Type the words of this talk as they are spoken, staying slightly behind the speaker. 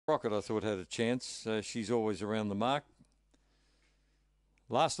Rocket, I thought, had a chance. She's always around the mark.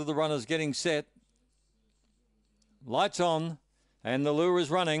 Last of the runners getting set. Lights on, and the lure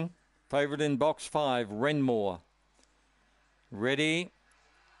is running. Favourite in box 5, Renmore. Ready.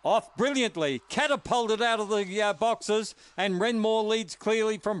 Off brilliantly, catapulted out of the boxes, and Renmore leads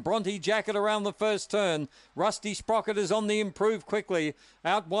clearly from Bronte Jacket around the first turn. Rusty Sprocket is on the improve quickly.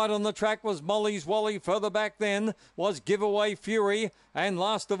 Out wide on the track was Molly's Wally. Further back then was Giveaway Fury, and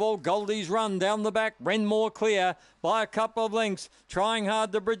last of all Goldie's Run. Down the back, Renmore clear by a couple of lengths, trying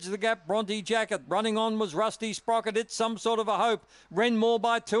hard to bridge the gap. Bronte Jacket running on was Rusty Sprocket. It's some sort of a hope. Renmore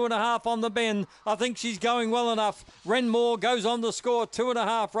by 2.5 on the bend. I think she's going well enough. Renmore goes on to score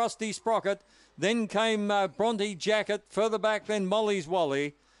 2.5. Rusty Sprocket. Then came Bronte Jacket. Further back then Molly's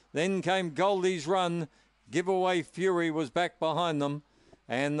Wally. Then came Goldie's Run. Giveaway Fury was back behind them,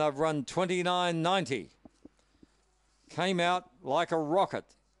 and they've run 29.90. Came out like a rocket.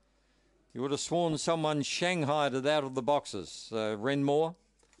 You would have sworn someone shanghaied it out of the boxes. Renmore,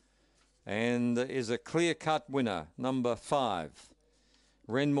 and is a clear-cut winner, number 5.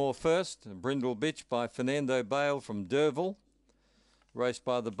 Renmore first, Brindle Bitch by Fernando Bale from Derville. Raced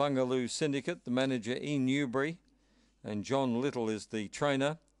by the Bungaloo Syndicate, the manager E. Newbury, and John Little is the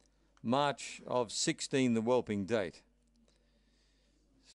trainer. March of 16, the whelping date.